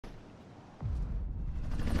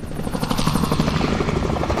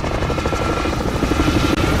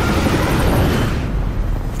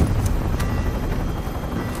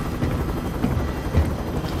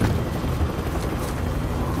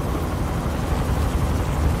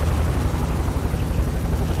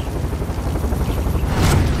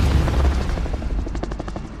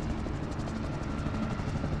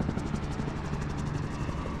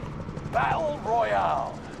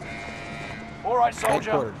right,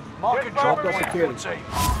 soldier. Mark a drop point for your team.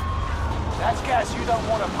 That's gas you don't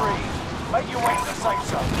want to breathe. Make your way to the safe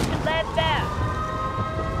zone. You should land there.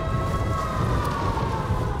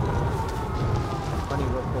 Funny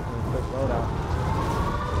real quick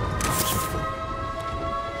loadout.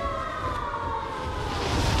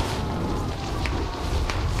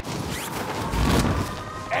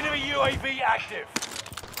 Enemy UAV active.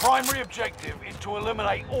 Primary objective is to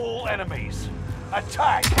eliminate all enemies.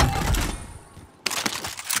 Attack!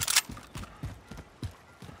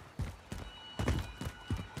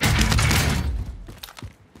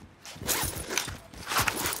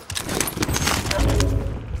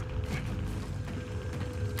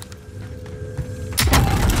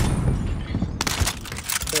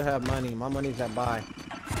 Still have money. My money's at buy.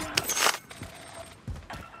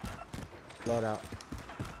 Loadout.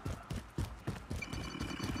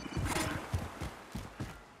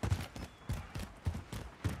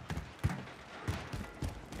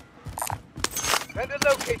 Vendor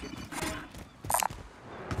located.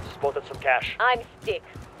 Spotted some cash. I'm stick.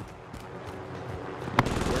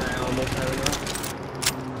 Yeah, I almost have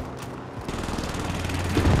it.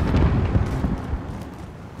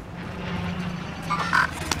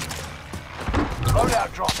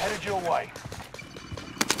 Loadout drop headed your way.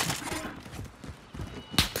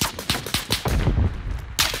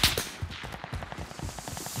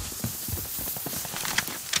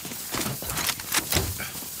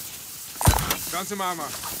 Found some armor.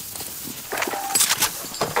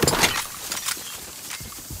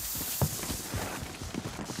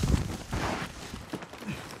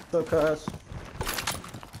 So, cuz.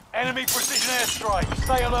 Enemy precision airstrike.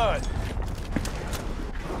 Stay alert.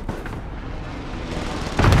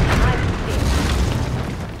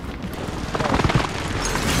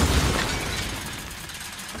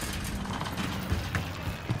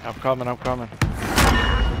 I'm coming.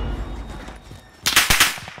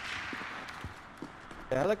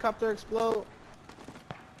 The helicopter explode.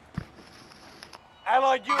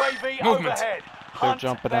 Allied UAV Movement. overhead. They're Hunt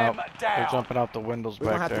jumping them out. down. They're jumping out the windows We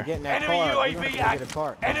don't back have to there. get in that Enemy car. We don't have UAV to get active. a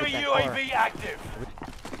car. Enemy Get that car. UAV active.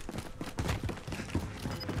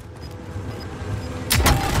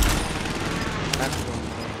 That's the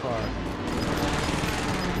car.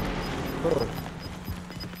 Cool.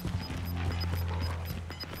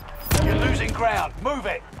 You're losing ground. Move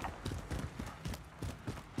it.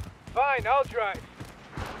 Fine, I'll drive.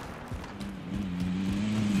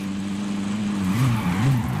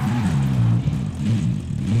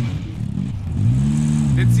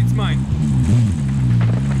 That seat's mine.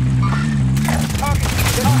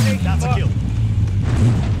 Target. That's a kill.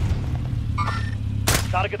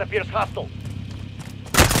 Target appears hostile.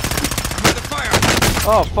 Under fire.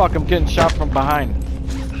 Oh fuck, I'm getting shot from behind.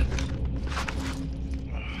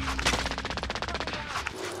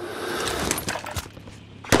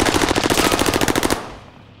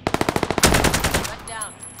 Back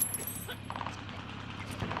down.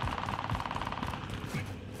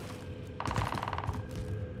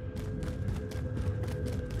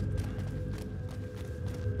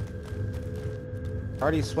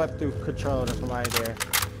 Already swept through control. There's somebody there.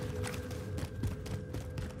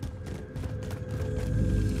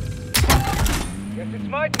 Guess it's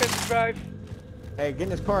my turn to drive. Hey, get in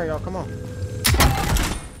this car, y'all. Come on.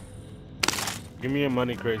 Give me your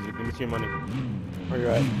money, crazy. Give me your money. Where you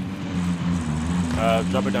at?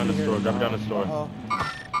 Drop it down the store. Drop it down the store. Uh-oh.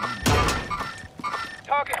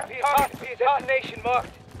 Target destination marked.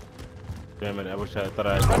 Damn it! I wish I thought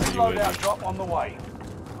I had Friendly something loadout with drop on the way.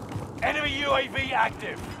 Enemy UAV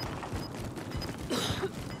active.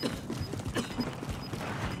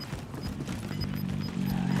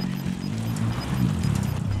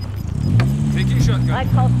 Taking I shotgun.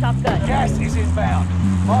 call shotgun. Gas is inbound.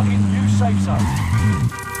 Marking new safe zone.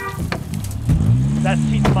 That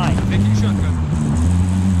seat's mine. Taking shotgun.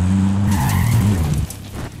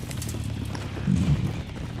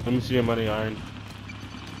 Let me see your money, Iron.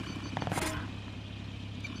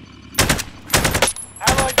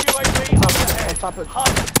 Allied UAV overhead. top of-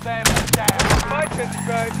 Hunt them down. My turn to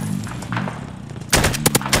drive.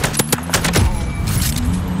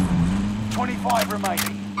 25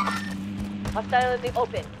 remaining. Hostile in the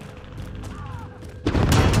open.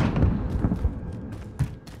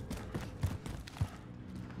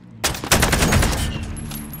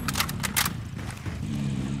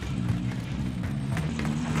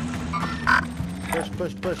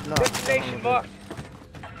 Push. No. Destination marked.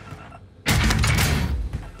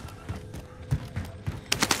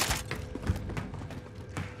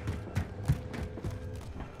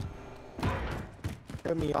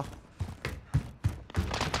 Hit me off.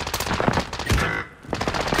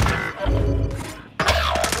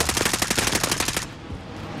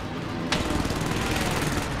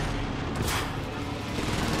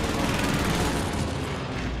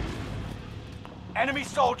 Enemy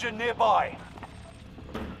soldier nearby.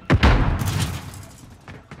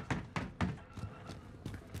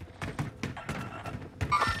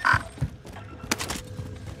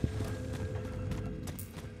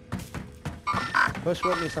 Push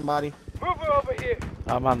with me, somebody. Move her over here.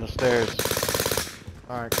 I'm on the stairs.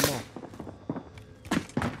 All right, come on.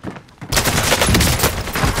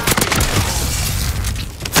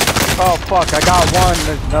 Oh fuck, I got one.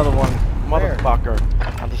 There's another one. Where?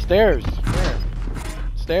 Motherfucker. On the stairs. Where?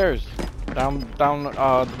 Stairs. Down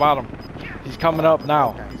the bottom. He's coming up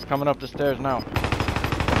now. Okay. He's coming up the stairs now.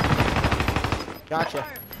 Gotcha.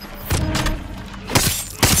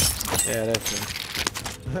 Yeah, that's him.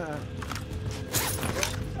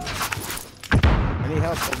 I need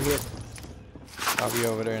help over here. I'll be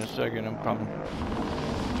over there in a second. I'm coming.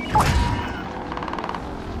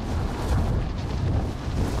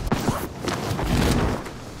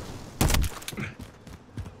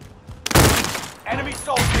 Enemy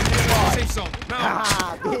soldier nearby. Safe zone. Now.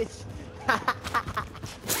 Ah, bitch.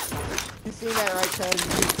 You seen that right, Chaz?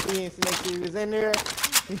 You seen make sure he was in there?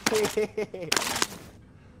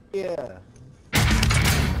 Yeah.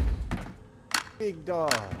 Big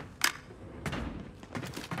dog.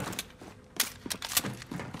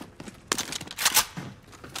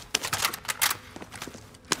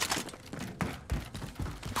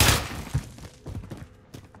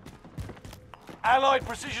 Allied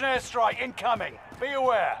precision airstrike incoming. Be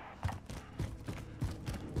aware.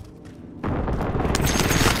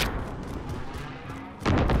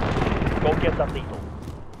 Go get that lethal.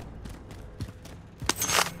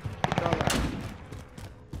 It's all right.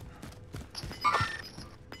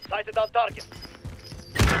 Sighted on target.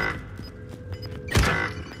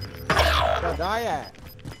 Where die at?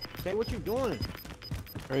 Okay, what you doing?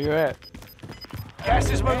 Where you at? Gas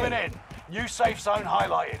is moving in. New safe zone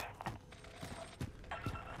highlighted.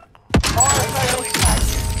 Fire sale is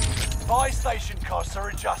active. Buy station costs are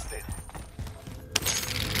adjusted.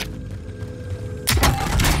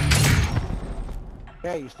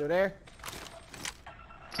 Hey, you still there?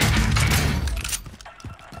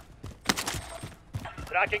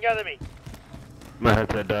 Tracking enemy. My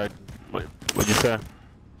headset died. What'd you say?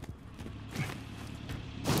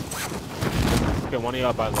 Okay, one of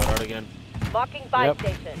y'all buy loadout again. Marking buy Yep.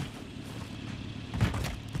 station.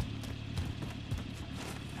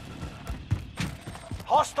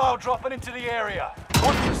 Hostile dropping into the area.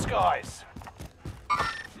 Watch the skies.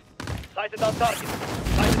 Sighted on target.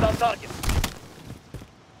 Sighted on target.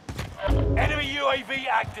 Enemy UAV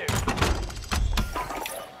active.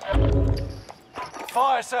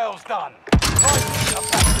 Fire sales done. Prices are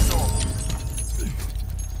back to normal.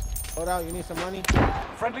 Hold out, you need some money?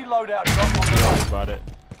 Friendly loadout drop on the right. About it.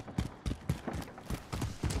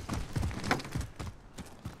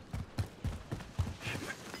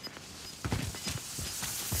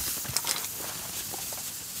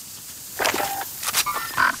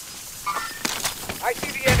 I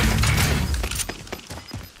see the enemy.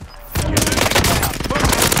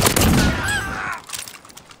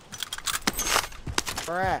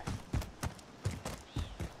 Where at?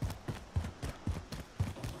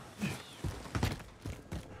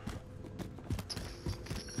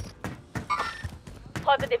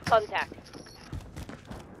 Positive contact.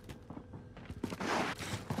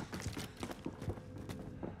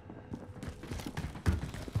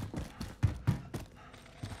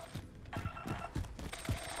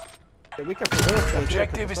 Yeah, we can preserve things here, 'cause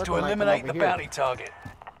Objective the is to circle might come eliminate over the here. bounty target.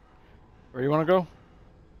 Where you wanna go?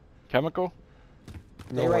 Chemical?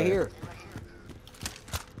 Stay right here.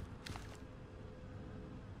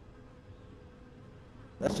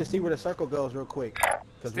 Let's just see where the circle goes real quick.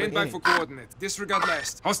 'Cause Stand we're by in for it. coordinate. Disregard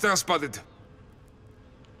last. Hostile spotted.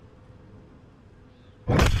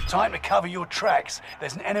 Time to cover your tracks.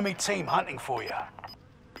 There's an enemy team hunting for you.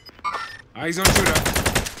 Eyes on shooter.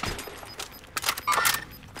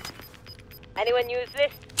 Anyone use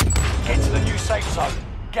this? Get to the new safe zone.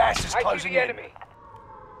 Gas is I see closing the in. enemy.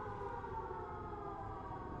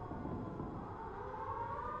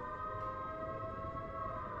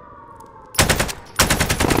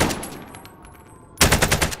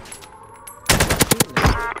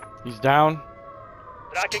 He's down.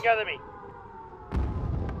 Tracking enemy.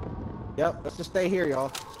 Yep, let's just stay here,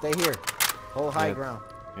 y'all. Stay here. Hold high Yeah. ground.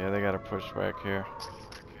 Yeah, they gotta push back here.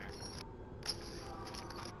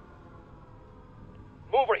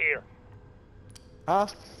 Move her here. Huh?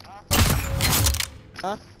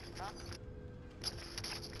 Huh?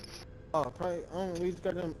 Oh, probably. We just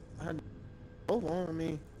got them. Had both on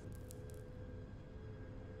me.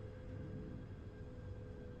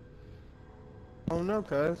 Oh no,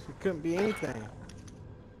 cuz it couldn't be anything.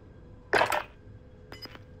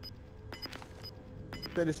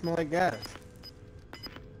 Said it smell like gas.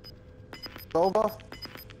 Over.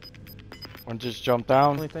 One just jumped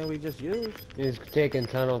down. Only thing we just used. He's taking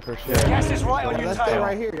tunnel for sure. Gas is right on your Let's stay tail.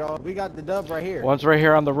 right here, y'all. We got the dub right here. One's right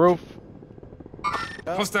here on the roof.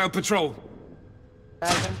 Hostile patrol.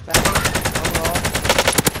 Fasten.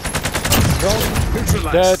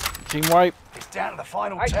 Neutralized. Dead. Team wipe. It's down to the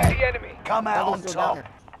final I see 10. the enemy. Come out on Let's go down top.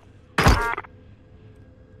 here.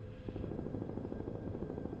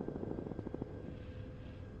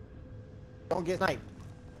 Don't get sniped.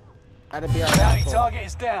 That'd be our Bounty downfall. target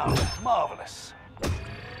is down. Marvelous.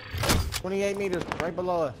 28 meters, right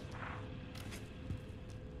below us.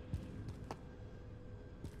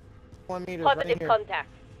 1 meter, right Positive here. contact.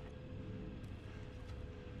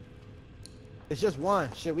 It's just one.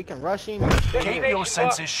 Shit, we can rush him. Keep your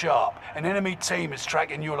senses sharp. An enemy team is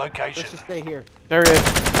tracking your location. Let's just stay here. There he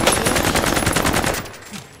is.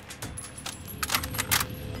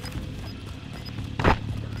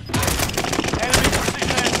 Enemy precision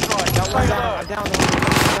airstrike. Got one Stay down. I alert. downed one.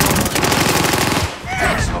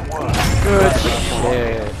 Excellent work. Good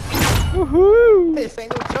shit. Woohoo! This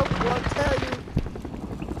ain't no joke, bro. I tell you.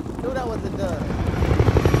 Knew that was a dub.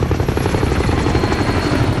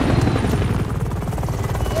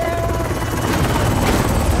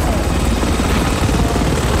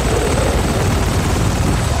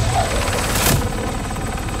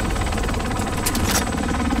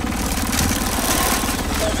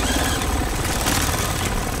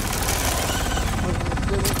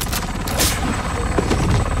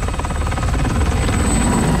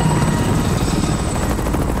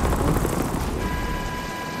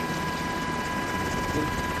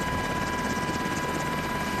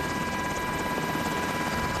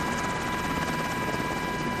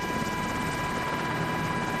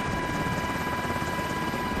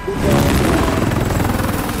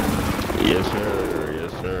 Yes, sir.